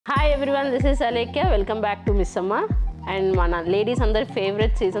Hi everyone, this is 𝐬𝐤𝐞. Welcome back to Missamma. And మన ladies అందరి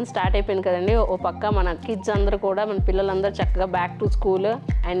favourite season start అయిపోయింది కదండి. ఓ పక్క మన కిడ్స్ అందరూ కూడా మన పిల్లలందరూ చక్కగా బ్యాక్ టు స్కూల్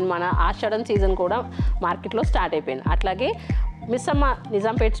అండ్ మన ఆషాఢం సీజన్ కూడా మార్కెట్లో స్టార్ట్ అయిపోయింది. అట్లాగే మిస్సమ్మ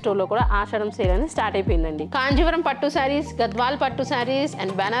నిజాంపేట్ స్టోర్లో కూడా ఆషాఢం సేల్ అనేది స్టార్ట్ అయిపోయిందండి. కాంజీవరం పట్టు శారీస్, గద్వాల్ పట్టు శారీస్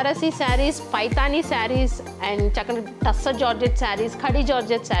అండ్ బనారసీ శారీస్, పైతానీ శారీస్ అండ్ చక్కని tussar georgette saris, khadi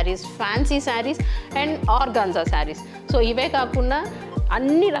georgette saris, fancy saris and organza saris. So ఇవే కాకుండా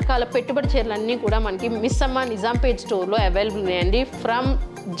అన్ని రకాల పెట్టుబడి చీరలు అన్నీ కూడా మనకి మిస్సమ్మ నిజాంపేట్ స్టోర్లో అవైలబుల్ ఉన్నాయండి. ఫ్రమ్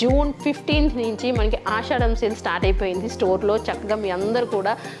జూన్ 15th నుంచి మనకి ఆషాఢం సేల్ స్టార్ట్ అయిపోయింది స్టోర్లో. చక్కగా మీ అందరూ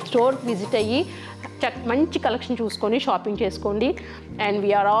కూడా స్టోర్ విజిట్ అయ్యి మంచి కలెక్షన్ చూసుకొని షాపింగ్ చేసుకోండి. And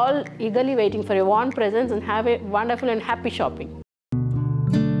we are all eagerly waiting for your warm presence and have a wonderful and happy shopping.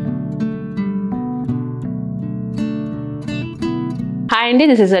 Hi అండి,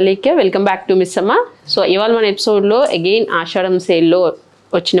 this is 𝐬𝐤𝐞. Welcome back to Missamma. So ఇవాళ మన ఎపిసోడ్లో అగైన్ ఆషాఢం సేల్లో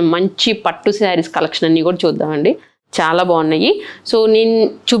వచ్చిన మంచి పట్టు శారీస్ కలెక్షన్ అన్నీ కూడా చూద్దామండి. చాలా బాగున్నాయి. సో నేను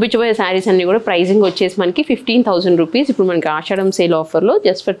చూపించబోయే శారీస్ అన్నీ కూడా ప్రైజింగ్ వచ్చేసి మనకి 15,000 రూపీస్. ఇప్పుడు మనకి ఆషాఢం సేల్ ఆఫర్లో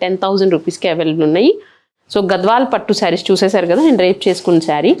జస్ట్ ఫర్ 10,000 రూపీస్కి అవైలబుల్ ఉన్నాయి. సో గద్వాల్ పట్టు శారీస్ చూసేశారు కదా, నేను రేప్ చేసుకున్న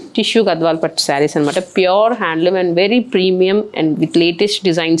శారీ టిష్యూ గద్వాల్ పట్టు శారీస్ అనమాట. Pure handloom and very premium and with latest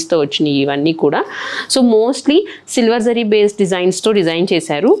డిజైన్స్తో వచ్చినాయి ఇవన్నీ కూడా. So mostly silver zari based డిజైన్స్తో design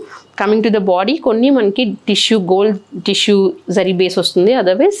చేశారు. కమింగ్ టు ద బాడీ కొన్ని మనకి tissue gold tissue zari base వస్తుంది,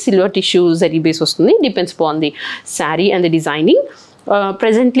 otherwise silver tissue zari base వస్తుంది. Depends on the sari and the designing.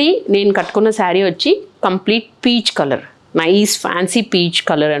 Presently నేను కట్టుకున్న శారీ వచ్చి complete peach colour, nice fancy peach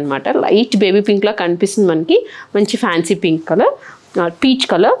colour అనమాట. Light baby పింక్లా కనిపిస్తుంది మనకి, మంచి fancy pink colour, peach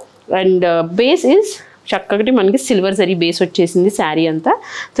colour. And base is చక్కటి మనకి సిల్వర్ జరీ బేస్ వచ్చేసింది శారీ అంతా.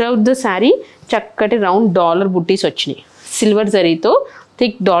 త్రూఅవుట్ ద శారీ చక్కటి రౌండ్ డాలర్ బుట్టీస్ వచ్చినాయి, సిల్వర్ జరీతో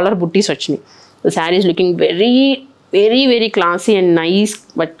థిక్ డాలర్ బుట్టీస్ వచ్చినాయి. The sari is looking very very very classy and nice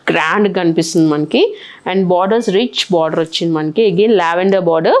but గ్రాండ్గా కనిపిస్తుంది మనకి. అండ్ బార్డర్స్ రిచ్ బార్డర్ వచ్చింది మనకి. అగైన్ లావెండర్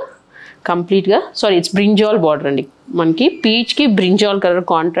బార్డర్ కంప్లీట్గా, సారీ ఇట్స్ బ్రింజాల్ బార్డర్ అండి. మనకి పీచ్కి brinjal colour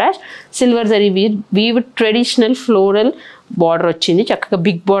contrast, silver zari weave traditional floral border వచ్చింది. చక్కగా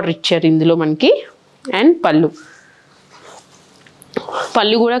బిగ్ బార్డర్ ఇచ్చారు ఇందులో మనకి. అండ్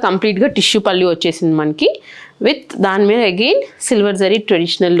పళ్ళు కూడా కంప్లీట్గా టిష్యూ పళ్ళు వచ్చేసింది మనకి. విత్ దాని మీద again silver zari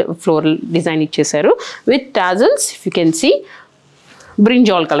traditional floral design ఇచ్చేసారు with tassels. If you can see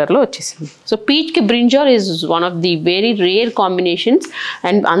brinjal కలర్లో వచ్చేసింది. So పీచ్కి brinjal is one of the very rare combinations.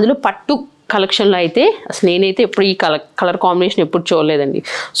 And అందులో పట్టు కలెక్షన్లో అయితే అసలు నేనైతే ఎప్పుడు ఈ కలర్ కాంబినేషన్ ఎప్పుడు చూడలేదండి.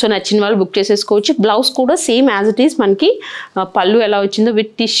 సో నచ్చిన వాళ్ళు బుక్ చేసేసుకోవచ్చు. బ్లౌజ్ కూడా సేమ్ యాజ్ ఇట్ ఈస్ మనకి పళ్ళు ఎలా వచ్చిందో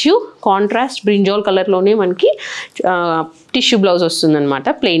విత్ టిష్యూ కాంట్రాస్ట్ బ్రింజాల్ కలర్లోనే మనకి టిష్యూ బ్లౌజ్ వస్తుందన్నమాట.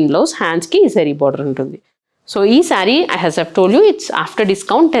 ప్లెయిన్ బ్లౌజ్, హ్యాండ్స్కి జరీ బార్డర్ ఉంటుంది. సో ఈ sari I have told you it's after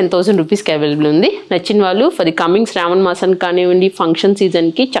discount 10,000 రూపీస్కి అవైలబుల్ ఉంది. నచ్చిన వాళ్ళు ఫర్ ది కమింగ్ శ్రావణ మాసం కానివ్వండి, ఫంక్షన్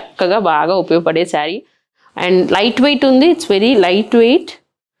సీజన్కి చక్కగా బాగా ఉపయోగపడే శారీ. అండ్ లైట్ వెయిట్ ఉంది, it's very light weight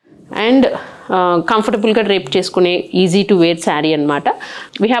and కంఫర్టబుల్గా డ్రేప్ చేసుకునే ఈజీ టు వేర్ శారీ అనమాట.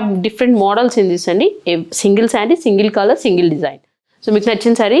 We have different models in this అండి. Single sari, single colour, single design. So మీకు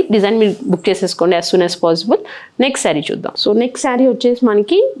నచ్చిన శారీ డిజైన్ మీరు బుక్ చేసేసుకోండి as soon as possible. Next sari చూద్దాం. సో నెక్స్ట్ శారీ వచ్చేసి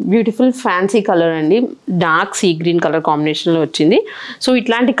మనకి బ్యూటిఫుల్ ఫ్యాన్సీ కలర్ అండి. డార్క్ సీ గ్రీన్ కలర్ కాంబినేషన్లో వచ్చింది. సో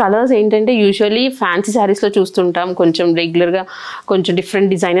ఇట్లాంటి కలర్స్ ఏంటంటే యూజువల్లీ ఫ్యాన్సీ శారీస్లో చూస్తుంటాం, కొంచెం రెగ్యులర్గా కొంచెం డిఫరెంట్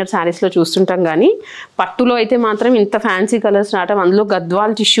డిజైనర్ శారీస్లో చూస్తుంటాం. కానీ పట్టులో అయితే మాత్రం ఇంత ఫ్యాన్సీ కలర్స్ రావటం, అందులో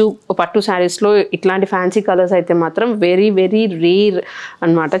గద్వాల్ టిష్యూ పట్టు శారీస్లో ఇట్లాంటి ఫ్యాన్సీ కలర్స్ అయితే మాత్రం వెరీ వెరీ రేర్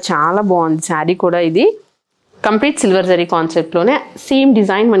అనమాట. చాలా బాగుంది శారీ కూడా. ఇది complete silver zari కాన్సెప్ట్లోనే same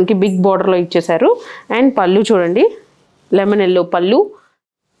design మనకి బిగ్ బార్డర్లో ఇచ్చేసారు. అండ్ పళ్ళు చూడండి, లెమన్ ఎల్లో పళ్ళు,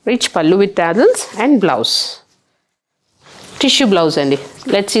 రిచ్ పళ్ళు with tassels. And blouse tissue blouse అండి.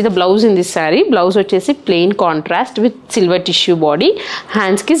 Let's see the blouse in this sari. Blouse వచ్చేసి plain contrast with silver tissue body,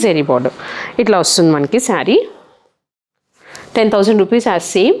 హ్యాండ్స్కి జరీ బార్డర్ ఇట్లా వస్తుంది మనకి sari. 10,000 rupees as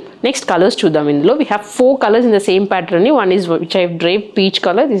same. Next colours చూద్దాం. ఇందులో we have 4 colours in the same pattern. One is which I drape peach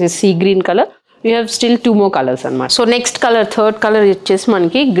colour, this is sea green colour. We have still 2 more colors అనమాట. So next colour, third colour వచ్చేసి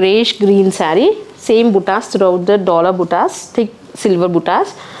మనకి greyish green sari. Same buttas throughout the dollar buttas, thick silver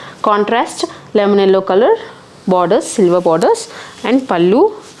buttas, contrast lemon yellow colour borders, silver borders. And పళ్ళు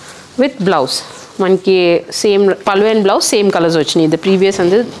with blouse మనకి same పళ్ళు and blouse same colours వచ్చినాయి. The previous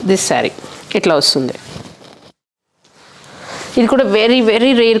and this sari ఇట్లా వస్తుంది. ఇది కూడా వెరీ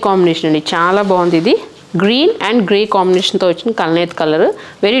వెరీ రేర్ కాంబినేషన్ అండి, చాలా బాగుంది. ఇది గ్రీన్ అండ్ గ్రే కాంబినేషన్తో వచ్చిన కల్నేత్ colour,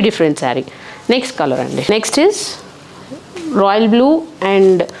 very different sari. Next colour అండి. Next is royal blue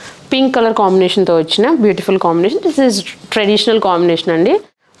and pink colour కాంబినేషన్తో వచ్చిన beautiful combination. This is traditional combination అండి.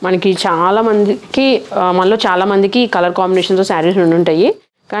 మనకి చాలామందికి మనలో చాలామందికి కలర్ కాంబినేషన్తో శారీస్ ఉండుంటాయి.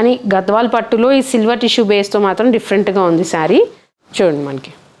 కానీ గద్వాల్ పట్టులో ఈ సిల్వర్ టిష్యూ బేస్తో మాత్రం డిఫరెంట్గా ఉంది శారీ. చూడండి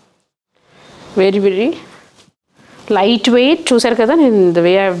మనకి వెరీ లైట్ వెయిట్. చూసారు కదా నేను the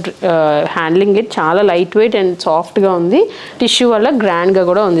way I handling it, చాలా లైట్ వెయిట్ అండ్ సాఫ్ట్గా ఉంది. టిష్యూ వల్ల గ్రాండ్గా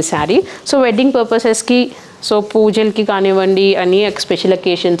కూడా ఉంది శారీ. సో వెడ్డింగ్ పర్పసెస్కి, సో పూజలకి కానివ్వండి, అన్ని స్పెషల్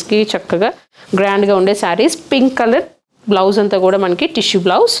అకేషన్స్కి చక్కగా గ్రాండ్గా ఉండే శారీస్. పింక్ కలర్ బ్లౌజ్ అంతా కూడా మనకి టిష్యూ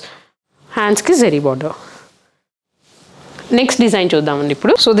బ్లౌజ్, హ్యాండ్స్కి జరీ బార్డర్. నెక్స్ట్ డిజైన్ చూద్దామండి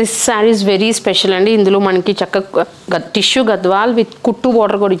ఇప్పుడు. So this sari is very special అండి. ఇందులో మనకి చక్కగా టిష్యూ గద్వాల్ విత్ కుట్టు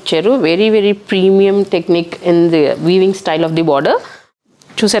బార్డర్ కూడా ఇచ్చారు. Very premium technique in the weaving style of the border.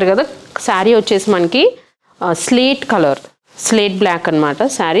 చూసారు కదా శారీ వచ్చేసి మనకి స్లేట్ కలర్, స్లేట్ బ్లాక్ అనమాట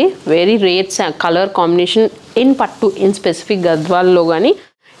sari. Very rare colour combination in పట్టు, ఇన్ స్పెసిఫిక్ గద్వాల్లో కానీ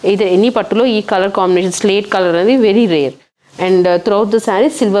ఇది ఎనీ పట్టులో ఈ కలర్ కాంబినేషన్ స్లేట్ కలర్ అనేది very rare. And throughout the sari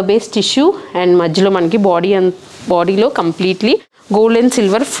silver base tissue and మధ్యలో మనకి బాడీలో completely gold and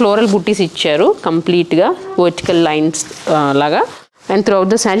silver floral బుట్టీస్ ఇచ్చారు కంప్లీట్గా వర్టికల్ లైన్స్ లాగా. And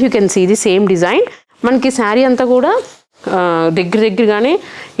throughout the sari you can see the same design. మనకి శారీ అంతా కూడా దగ్గరగానే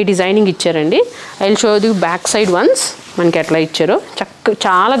ఈ డిజైనింగ్ ఇచ్చారండి. I will show the back side once మనకి ఎట్లా ఇచ్చారో.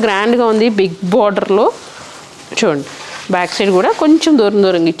 చాలా గ్రాండ్గా ఉంది, బిగ్ బార్డర్లో. చూడండి బ్యాక్ సైడ్ కూడా కొంచెం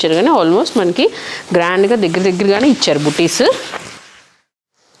దూరంగా ఇచ్చారు కానీ ఆల్మోస్ట్ మనకి గ్రాండ్గా దగ్గరగానే ఇచ్చారు బుటీస్.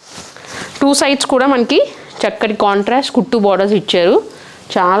 టూ సైడ్స్ కూడా మనకి చక్కటి కాంట్రాస్ట్ కుట్టు బార్డర్స్ ఇచ్చారు.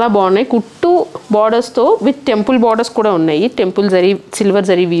 చాలా బాగున్నాయి. కుట్టు బార్డర్స్తో విత్ టెంపుల్ బార్డర్స్ కూడా ఉన్నాయి. Temple zari, silver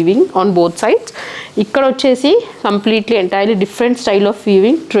zari weaving on both sides. ఇక్కడ వచ్చేసి completely entirely different style of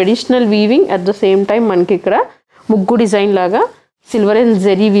weaving, traditional weaving. At the same time మనకి ఇక్కడ ముగ్గు డిజైన్ లాగా సిల్వర్ అండ్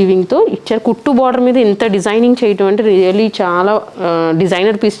జెరీ వీవింగ్తో ఇచ్చారు. కుట్టు బార్డర్ మీద ఇంత డిజైనింగ్ చేయటం అంటే రియల్లీ చాలా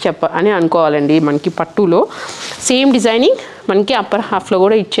డిజైనర్ పీస్ అని అనుకోవాలండి. మనకి పట్టులో సేమ్ డిజైనింగ్ మనకి అప్పర్ హాఫ్లో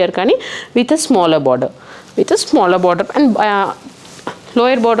కూడా ఇచ్చారు కానీ with smaller border and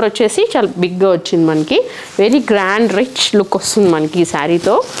lower border వచ్చేసి చాలా బిగ్గా వచ్చింది మనకి. వెరీ గ్రాండ్ రిచ్ లుక్ వస్తుంది మనకి ఈ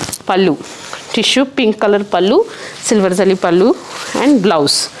శారీతో. పళ్ళు టిష్యూ పింక్ కలర్ పళ్ళు, సిల్వర్ జరీ పళ్ళు and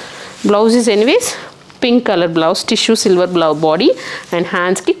blouse is anyways pink colour blouse, tissue silver body and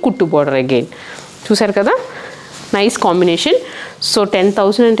హ్యాండ్స్కి కుట్టు బార్డర్ అగైన్. చూసారు కదా నైస్ కాంబినేషన్. సో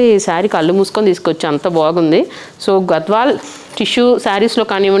 10,000 అంటే ఈ శారీ కళ్ళు మూసుకొని తీసుకొచ్చి అంత బాగుంది. సో గద్వాల్ టిష్యూ శారీస్లో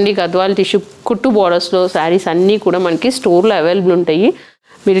కానివ్వండి, గద్వాల్ టిష్యూ కుట్టు బార్డర్స్లో శారీస్ అన్నీ కూడా మనకి స్టోర్లో అవైలబుల్ ఉంటాయి.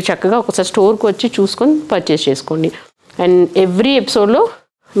 మీరు చక్కగా ఒకసారి స్టోర్కి వచ్చి చూసుకొని పర్చేస్ చేసుకోండి. అండ్ ఎవ్రీ ఎపిసోడ్లో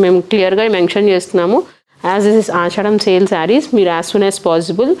మేము క్లియర్గా మెన్షన్ చేస్తున్నాము, as is Ashadham sale saris మీరు as soon as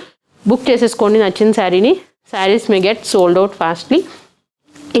possible book చేసేసుకోండి నచ్చిన శారీని. Saris may get sold out fastly.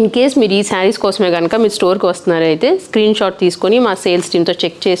 In case మీరు ఈ శారీస్ కోసమే కనుక మీరు స్టోర్కి వస్తున్నారైతే స్క్రీన్ షాట్ తీసుకొని మా సేల్స్ టీమ్తో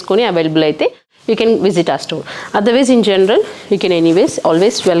చెక్ చేసుకొని అవైలబుల్ అయితే you can visit our store. Otherwise in general you can anyways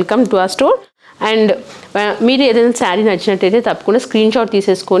always welcome to our store. And మీరు ఏదైనా శారీ నచ్చినట్టయితే తప్పకుండా స్క్రీన్ షాట్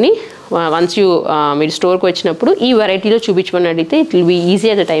తీసేసుకొని వన్స్ మీరు స్టోర్కి వచ్చినప్పుడు ఈ వెరైటీలో చూపించమని అడిగితే it will be easy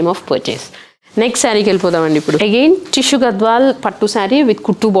at the time of purchase. Next శారీకి వెళ్ళిపోదామండి ఇప్పుడు. అగైన్ టిష్యూ గద్వాల్ పట్టు శారీ విత్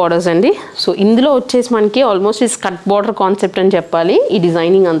కుట్టు బార్డర్స్ అండి. సో ఇందులో వచ్చేసి మనకి ఆల్మోస్ట్ ఇది కట్ బార్డర్ కాన్సెప్ట్ అని చెప్పాలి. ఈ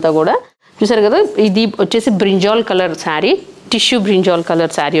డిజైనింగ్ అంతా కూడా చూసారు కదా. ఇది వచ్చేసి brinjal colour sari, tissue brinjal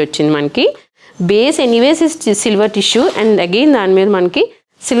colour sari వచ్చింది మనకి. Base anyways is silver tissue and again దాని మీద మనకి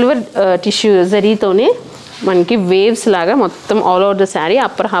సిల్వర్ టిష్యూ జరీతోనే మనకి వేవ్స్ లాగా మొత్తం all over the sari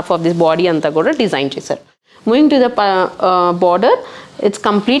upper half of this body అంతా కూడా డిజైన్ చేశారు. Moving to the border it's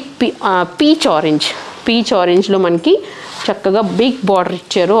complete peach ఆరెంజ్లో మనకి చక్కగా బిగ్ బార్డర్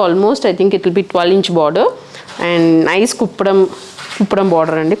ఇచ్చారు. Almost I think it will be 12 inch border and nice Kuppadam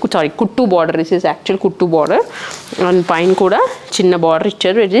border అండి. కుట్టు బార్డర్, దిస్ ఈస్ యాక్చువల్ కుట్టు border. And పైన కూడా చిన్న బార్డర్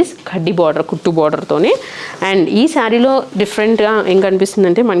ఇచ్చారు, ఇట్ ఈస్ కడ్డీ బార్డర్ కుట్టు బార్డర్తోనే. అండ్ ఈ శారీలో డిఫరెంట్గా ఏం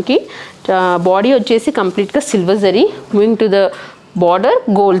కనిపిస్తుందంటే మనకి బాడీ వచ్చేసి కంప్లీట్గా silver zari, moving to the border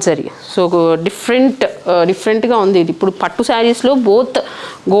gold zari. So డిఫరెంట్గా ఉంది ఇది. ఇప్పుడు పట్టు శారీస్లో both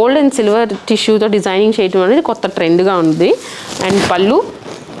gold and silver టిష్యూతో designing చేయడం అనేది కొత్త ట్రెండ్గా ఉంది. అండ్ పళ్ళు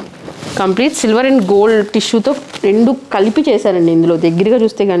కంప్లీట్ సిల్వర్ అండ్ గోల్డ్ టిష్యూతో రెండు కలిపి చేశారండి. ఇందులో దగ్గరగా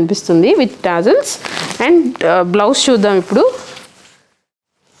చూస్తే కనిపిస్తుంది విత్ టాజల్స్. అండ్ బ్లౌజ్ చూద్దాం ఇప్పుడు.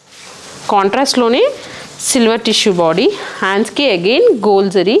 కాంట్రాస్ట్లోనే సిల్వర్ టిష్యూ బాడీ, హ్యాండ్స్కి అగైన్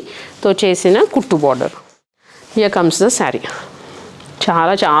గోల్డ్ జరీతో చేసిన కుట్టు border. Here comes the sari.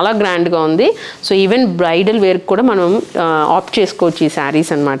 చాలా గ్రాండ్గా ఉంది. సో ఈవెన్ బ్రైడల్ వేర్కి కూడా మనం ఆప్ట్ చేసుకోవచ్చు ఈ శారీస్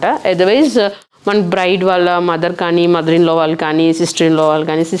అనమాట. అదర్వైజ్ మన బ్రైడ్ వాళ్ళ మదర్ కానీ, మదర్ ఇన్ లా వాళ్ళు కానీ, సిస్టర్ ఇన్ లా వాళ్ళు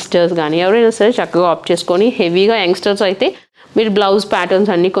కానీ, సిస్టర్స్ కానీ ఎవరైనా సరే చక్కగా ఆప్ట్ చేసుకొని, హెవీగా యంగ్స్టర్స్ అయితే మీరు బ్లౌజ్ ప్యాటర్న్స్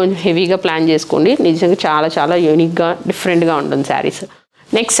అన్నీ కొంచెం హెవీగా ప్లాన్ చేసుకోండి. నిజంగా చాలా యూనిక్గా డిఫరెంట్గా ఉంటుంది శారీస్.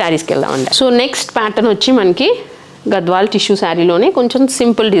 నెక్స్ట్ శారీస్కి వెళ్దామండి. సో నెక్స్ట్ ప్యాటర్న్ వచ్చి మనకి గద్వాల్ టిష్యూ శారీలోనే కొంచెం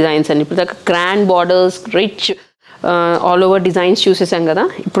సింపుల్ డిజైన్స్ అండి. ఇప్పుడు దాకా grand borders, rich all over designs చూసేసాం కదా.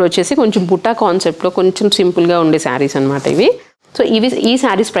 ఇప్పుడు వచ్చేసి కొంచెం బుట్టా కాన్సెప్ట్లో కొంచెం సింపుల్గా ఉండే శారీస్ అనమాట ఇవి. సో ఈ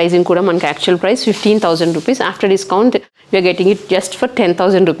శారీస్ ప్రైసింగ్ కూడా మనకి actual price 15,000 rupees. After discount you're getting it just for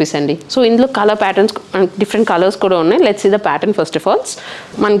 10,000 rupees అండి. సో ఇందులో కలర్ ప్యాటర్న్స్ డిఫరెంట్ కలర్స్ కూడా ఉన్నాయి. Let's see the pattern first of all.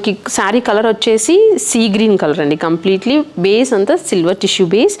 మనకి శారీ కలర్ వచ్చేసి సీ గ్రీన్ కలర్ అండి. కంప్లీట్లీ బేస్ అంతా silver tissue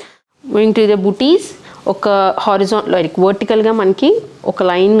base. Going to the బూటీస్, ఒక horizontal like వర్టికల్గా మనకి ఒక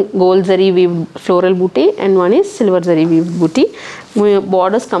line gold zari weave floral booty and one is silver zari weave booty.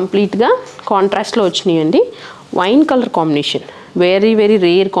 Borders కంప్లీట్గా కాంట్రాస్ట్లో వచ్చినాయండి. Wine colour combination, very very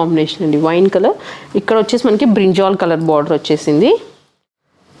rare combination అండి wine colour. ఇక్కడ వచ్చేసి మనకి బ్రింజాల్ కలర్ బార్డర్ వచ్చేసింది.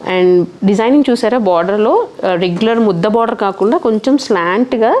 అండ్ డిజైనింగ్ చూసారా, బార్డర్లో రెగ్యులర్ ముద్ద బార్డర్ కాకుండా కొంచెం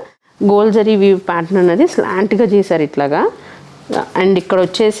స్లాంట్గా గోల్డ్ జరీ వీవ్ ప్యాటర్న్ అనేది స్లాంట్గా చేశారు ఇట్లాగా. అండ్ ఇక్కడ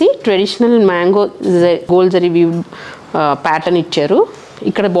వచ్చేసి traditional mango gold zari weave pattern ఇచ్చారు.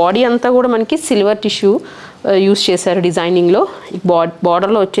 ఇక్కడ బాడీ అంతా కూడా మనకి సిల్వర్ టిష్యూ యూస్ చేశారు డిజైనింగ్లో.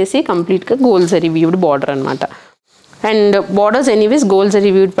 బార్డర్లో వచ్చేసి కంప్లీట్గా గోల్డ్ జరీ వీవ్డ్ బార్డర్ అనమాట. And borders anyways gold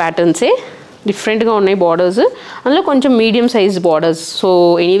zari weaved ప్యాటర్న్సే, డిఫరెంట్గా ఉన్నాయి బార్డర్స్. అందులో కొంచెం medium size borders. So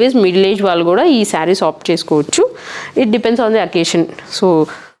anyways middle age వాళ్ళు కూడా ఈ శారీస్ ఆప్ట్ చేసుకోవచ్చు. It depends on the occasion. So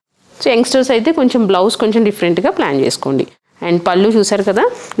youngsters అయితే కొంచెం బ్లౌజ్ కొంచెం డిఫరెంట్గా ప్లాన్ చేసుకోండి. అండ్ పళ్ళు చూసారు కదా,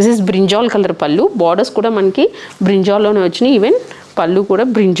 దిస్ ఇస్ బ్రింజాల్ కలర్ పళ్ళు. బార్డర్స్ కూడా మనకి బ్రింజాల్లోనే వచ్చినాయి. ఈవెన్ పళ్ళు కూడా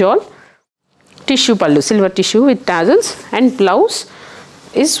బ్రింజాల్ టిష్యూ పళ్ళు, silver tissue with tassels. And blouse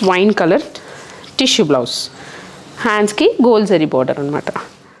is wine colour tissue blouse. హ్యాండ్స్కి గోల్డ్ జరీ బార్డర్ అనమాట.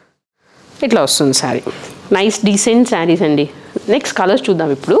 ఇట్లా వస్తుంది శారీ. నైస్ డీసెంట్ శారీస్ అండి. నెక్స్ట్ కలర్స్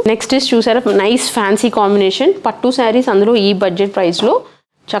చూద్దాం ఇప్పుడు. నెక్స్ట్ ఇస్ చూసారా, నైస్ ఫ్యాన్సీ కాంబినేషన్ పట్టు శారీస్. అందులో ఈ బడ్జెట్ ప్రైస్లో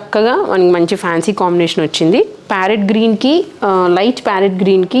చక్కగా మనకి మంచి ఫ్యాన్సీ కాంబినేషన్ వచ్చింది. ప్యారెట్ గ్రీన్కి లైట్ ప్యారెట్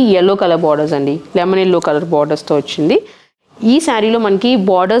గ్రీన్కి ఎల్లో కలర్ బార్డర్స్ అండి, లెమన్ ఎల్లో కలర్ బార్డర్స్తో వచ్చింది. ఈ శారీలో మనకి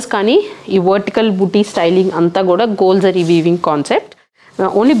బార్డర్స్ కానీ ఈ వర్టికల్ బుటీ స్టైలింగ్ అంతా కూడా gold zari weaving concept.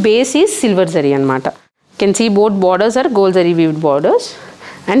 Only base is silver zari అనమాట. Can see both borders are gold zari weaved borders.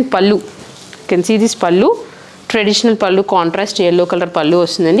 And పళ్ళు, కెన్ సీ దిస్ పళ్ళు, ట్రెడిషనల్ పళ్ళు, కాంట్రాస్ట్ ఎల్లో కలర్ పళ్ళు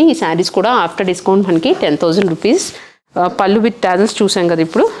వస్తుందండి. ఈ శారీస్ కూడా ఆఫ్టర్ డిస్కౌంట్ మనకి 10,000 రూపీస్. పళ్ళు విత్ టాజల్స్ చూసాం కదా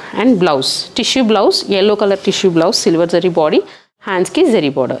ఇప్పుడు. And blouse tissue blouse, yellow colour tissue blouse, silver zari body, హ్యాండ్స్కి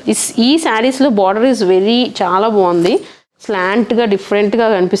జరీ బార్డర్. ఈ శారీస్లో బార్డర్ ఈజ్ వెరీ చాలా బాగుంది. స్లాంట్గా డిఫరెంట్గా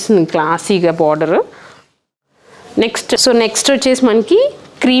కనిపిస్తుంది, క్లాసీగా బార్డర్. నెక్స్ట్ వచ్చేసి మనకి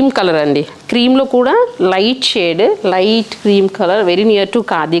క్రీమ్ కలర్ అండి. క్రీమ్లో కూడా light shade, light cream colour, very near to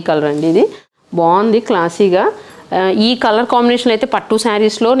khadi colour అండి. ఇది బాగుంది క్లాసీగా. ఈ కలర్ కాంబినేషన్ అయితే పట్టు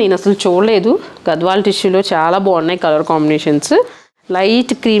శారీస్లో నేను అసలు చూడలేదు. గద్వాల్ టిష్యూలో చాలా బాగున్నాయి colour combinations.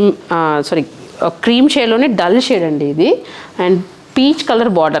 Light cream షేడ్లోనే dull shade అండి ఇది. And peach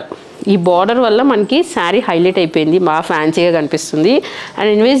colour border. ఈ బార్డర్ వల్ల మనకి శారీ హైలైట్ అయిపోయింది, బాగా ఫ్యాన్సీగా కనిపిస్తుంది. అండ్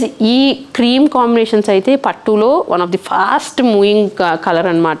ఎనీవేస్ ఈ క్రీమ్ కాంబినేషన్స్ అయితే పట్టులో one of the fast moving colour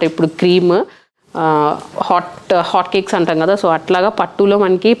అనమాట. ఇప్పుడు క్రీమ్ హాట్ కేక్స్ అంటాం కదా, సో అట్లాగా పట్టులో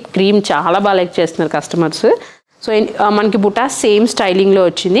మనకి క్రీమ్ చాలా బాగా లైక్ చేస్తున్నారు కస్టమర్స్. సో మనకి బుటా సేమ్ స్టైలింగ్లో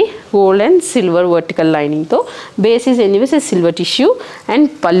వచ్చింది, gold and silver vertical లైనింగ్తో. Basis anyways silver tissue. And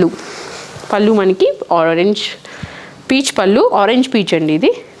పళ్ళు మనకి ఆరెంజ్ పీచ్ పళ్ళు, ఆరెంజ్ పీచ్ అండి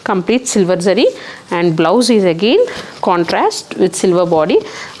ఇది, complete silver zari. And blouse is again contrast with silver body.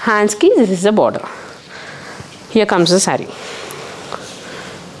 హ్యాండ్స్కి this is the border. Here comes the sari.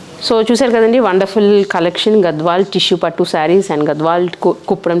 So చూసారు కదండి, wonderful collection Gadwal tissue పట్టు saris and Gadwal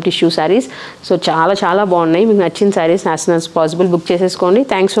Kuppadam tissue saris. So చాలా చాలా బాగున్నాయి. మీకు నచ్చిన saris as soon as possible book చేసేసుకోండి.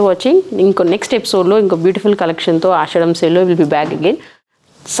 Thanks for watching. ఇంకో నెక్స్ట్ ఎపిసోడ్లో ఇంకో బ్యూటిఫుల్ కలెక్షన్తో ఆషాఢం సేల్లో will be back again.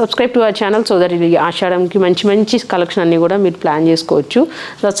 Subscribe to our channel so that ఆషాఢంకి మంచి మంచి కలెక్షన్ అన్నీ కూడా మీరు ప్లాన్ చేసుకోవచ్చు.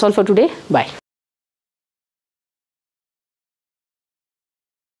 That's all for today. Bye.